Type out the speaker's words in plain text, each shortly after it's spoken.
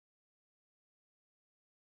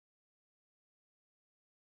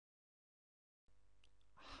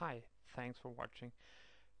Hi, thanks for watching.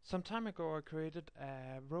 Some time ago I created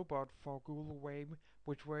a robot for Google Wave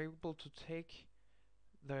which were able to take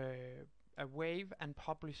a wave and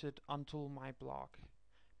publish it onto my blog.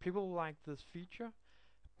 People like this feature,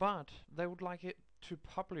 but they would like it to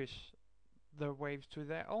publish the waves to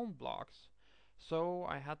their own blogs. So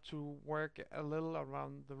I had to work a little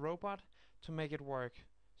around the robot to make it work.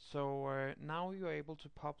 So now you're able to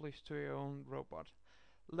publish to your own robot.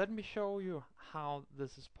 Let me show you how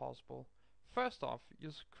this is possible. First off,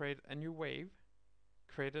 just create a new wave,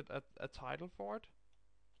 create a title for it,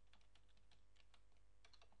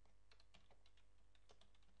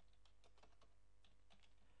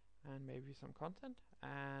 and maybe some content,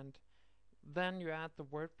 and then you add the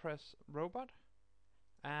WordPress robot,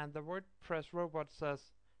 and the WordPress robot says,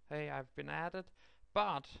 hey, I've been added,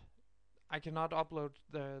 but I cannot upload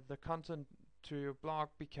the content to your blog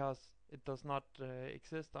because it does not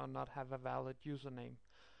exist or not have a valid username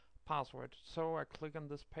password. So I click on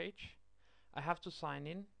this page. I have to sign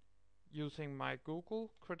in using my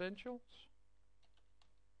Google credentials.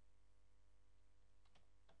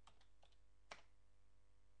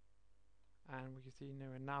 And we can see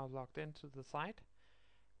we're now logged into the site.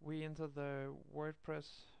 We enter the WordPress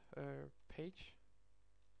page.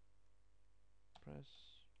 Press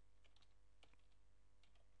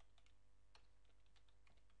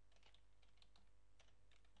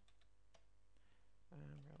and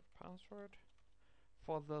we have a password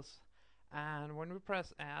for this. And when we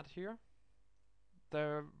press add here,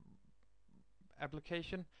 the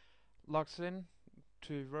application logs in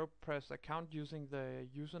to WordPress account using the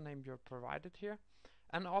username you provided here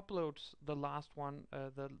and uploads the last one,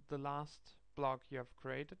 the last blog you have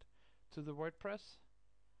created to the WordPress.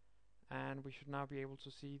 And we should now be able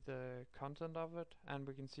to see the content of it, and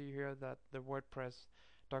we can see here that the WordPress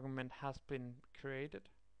document has been created,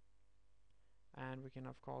 and we can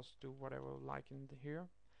of course do whatever we like in here,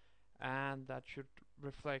 and that should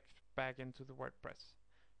reflect back into the WordPress.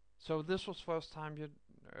 So this was first time you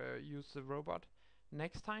use the robot.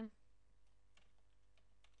 Next time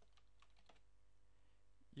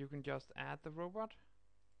you can just add the robot,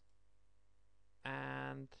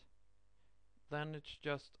 and then it's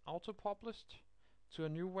just auto-published to a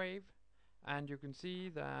new wave, and you can see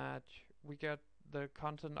that we get the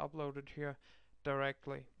content uploaded here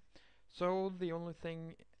directly. So the only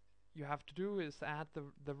thing you have to do is add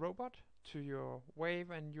the robot to your wave,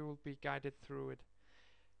 and you will be guided through it.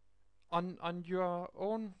 On your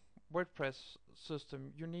own WordPress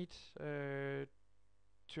system, you need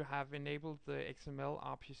to have enabled the XML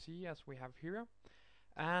RPC as we have here,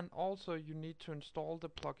 and also you need to install the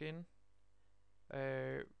plugin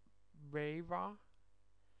Rava,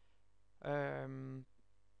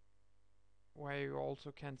 where you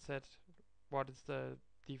also can set what is the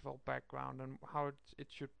default background and how it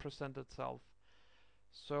should present itself.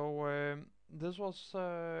 So this was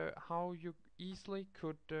how you easily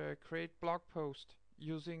could create blog posts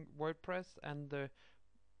using WordPress and the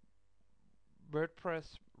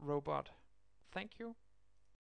WordPress robot. Thank you.